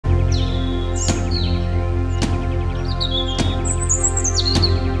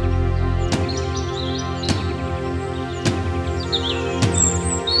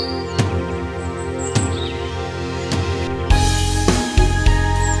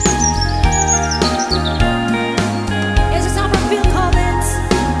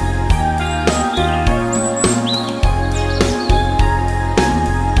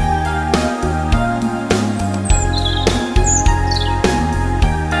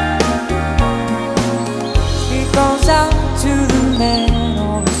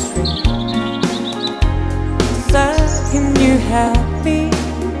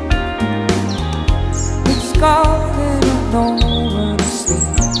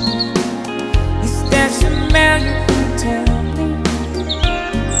smell you can tell me.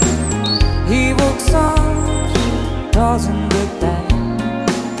 He walks on, doesn't look back.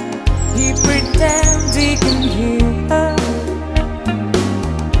 He pretends he can hear her.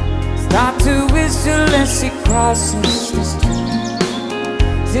 Start to whistle as he crosses the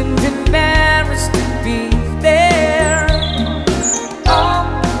street. Seems embarrassed to be there. Oh,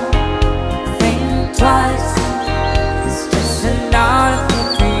 think twice. It's just another thing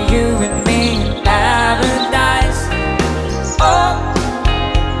for you and me in paradise. Oh,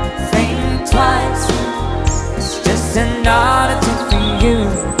 think twice. It's just another thing for you,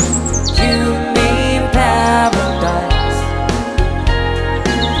 you and me in paradise.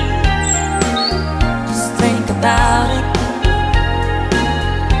 Just think about it.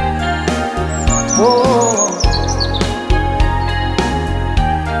 Oh,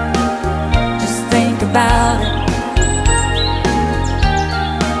 just think about it.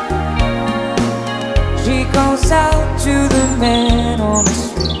 She goes out to the man on the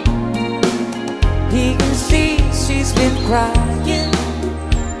street. He can see she's been crying.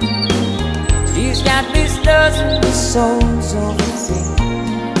 She's got these dozens of souls over there.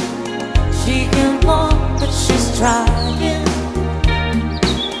 She can walk, but she's trying.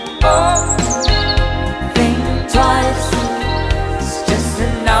 Oh, twice. It's just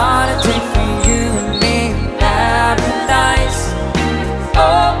another day for you and me in paradise.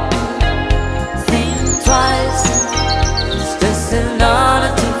 Oh, think twice. It's just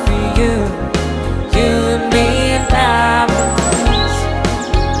another day for you, you and me in paradise.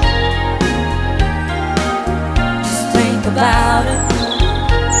 Just think about it.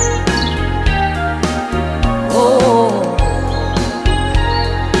 Oh,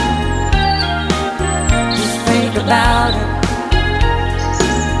 about it.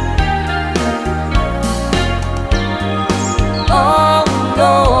 Oh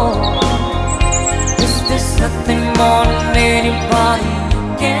no, is this nothing more than anybody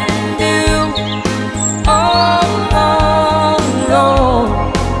can do? Oh no,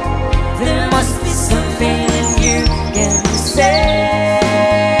 there must be something you can say.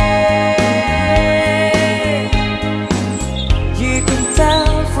 You can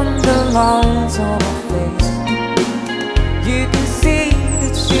tell from the lines on her face. You can see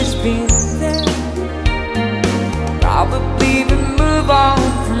that she's been there. Probably been move on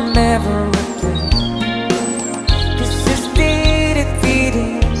from everything. Cause she's needed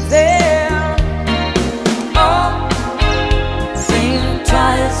feeding there. Oh, think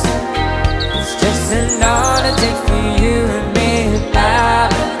twice. It's just another day for you and me in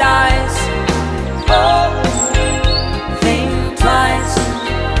paradise. Oh, think twice.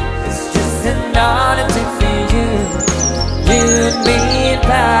 It's just another day for you, you and me in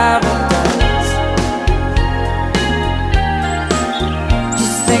paradise.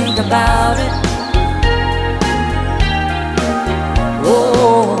 Just think about it.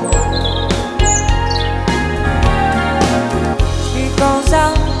 Oh, she goes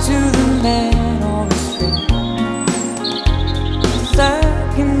out to the man on the street. Sir,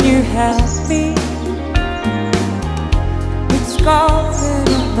 can you help me? It's cold and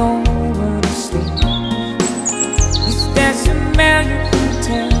I know where to sleep. There's a man you can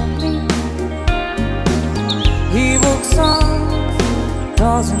tell me. He walks on,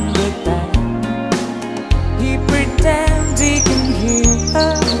 doesn't look back. He pretends he can hear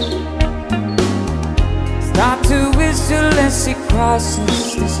her. Start to whistle as he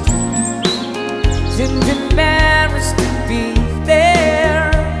crosses the street. Seems embarrassed to be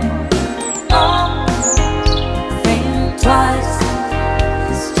there. Oh, think twice.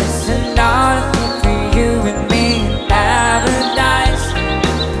 It's just another thing for you and me in paradise.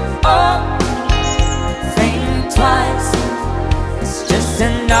 Oh, think twice. It's just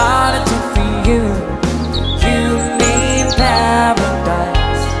another thing for you, you and me in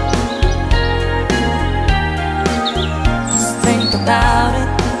paradise. Just think about it.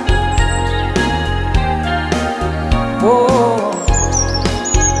 Oh,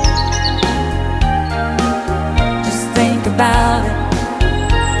 just think about it.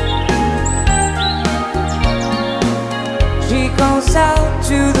 She goes out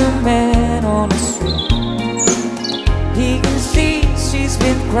to the man on the street. He can see she's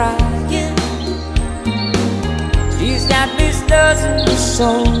been crying. She's got these dozens of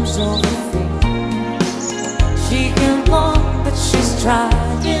souls over there. She can walk, but she's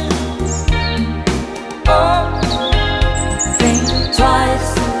trying. Oh, think twice.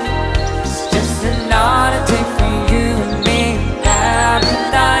 It's just another day for you and me in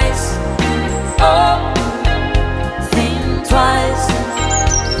paradise. Oh, think twice.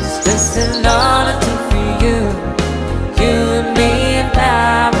 It's just another day for you, you and me in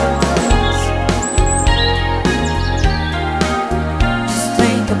paradise.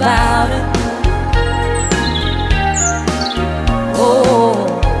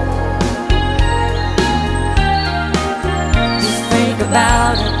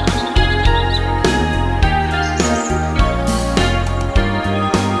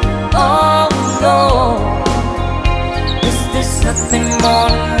 nothing more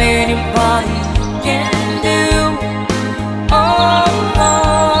than anybody can